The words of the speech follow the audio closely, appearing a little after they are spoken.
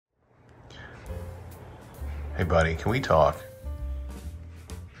Hey buddy, can we talk?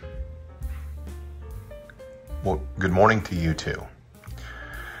 Well, good morning to you too.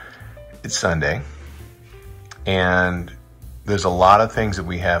 It's Sunday, and there's a lot of things that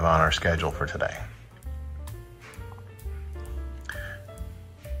we have on our schedule for today.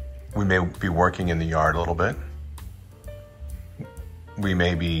 We may be working in the yard a little bit. We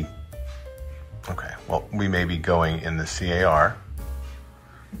may be going in the CAR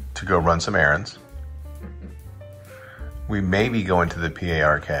to go run some errands. We may be going to the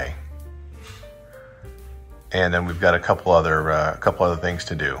PARK. And then we've got a couple other things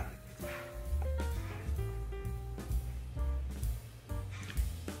to do.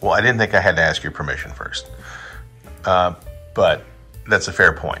 Well, I didn't think I had to ask your permission first, but that's a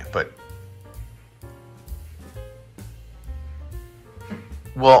fair point. But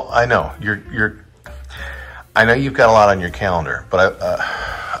well, I know I know you've got a lot on your calendar, but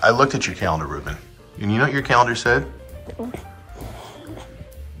I looked at your calendar, Reuben, and you know what your calendar said?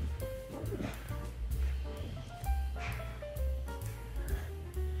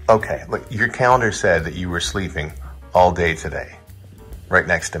 Okay, look, your calendar said that you were sleeping all day today, right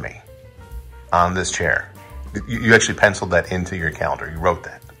next to me, on this chair. You actually penciled that into your calendar. You wrote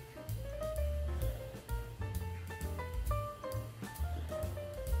that.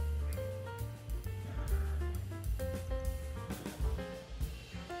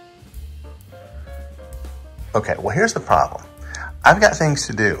 Okay, well, here's the problem. I've got things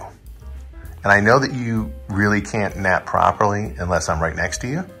to do, and I know that you really can't nap properly unless I'm right next to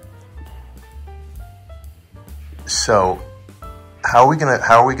you. So, how are we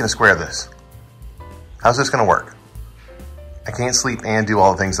gonna square this? How's this gonna work? I can't sleep and do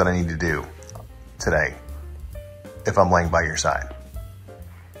all the things that I need to do today if I'm laying by your side.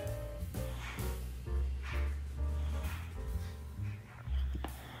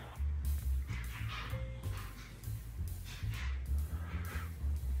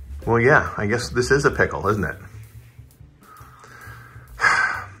 Well, yeah, I guess this is a pickle, isn't it?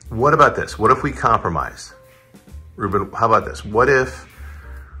 What about this? What if we compromise? Ruben, how about this? What if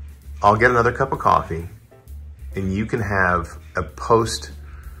I'll get another cup of coffee and you can have a post-night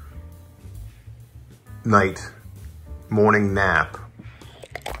morning nap?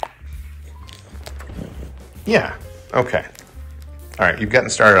 Yeah, okay. All right, you've gotten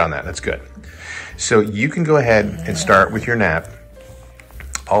started on that. That's good. So you can go ahead and start with your nap.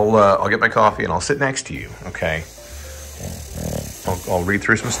 I'll get my coffee and I'll sit next to you, okay? I'll read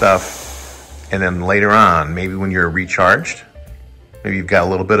through some stuff. And then later on, maybe when you're recharged, maybe you've got a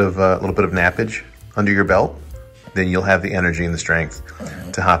little bit of nappage under your belt, then you'll have the energy and the strength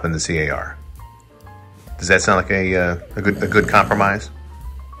to hop in the CAR. Does that sound like a good compromise?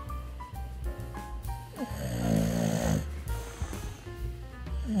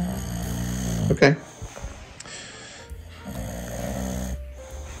 Okay.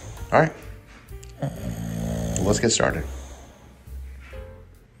 All right. Well, let's get started.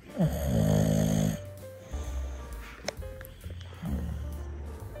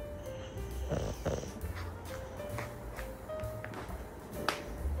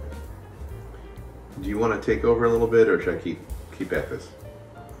 Do you want to take over a little bit, or should I keep at this?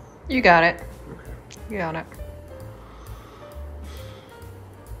 You got it. Okay. You got it.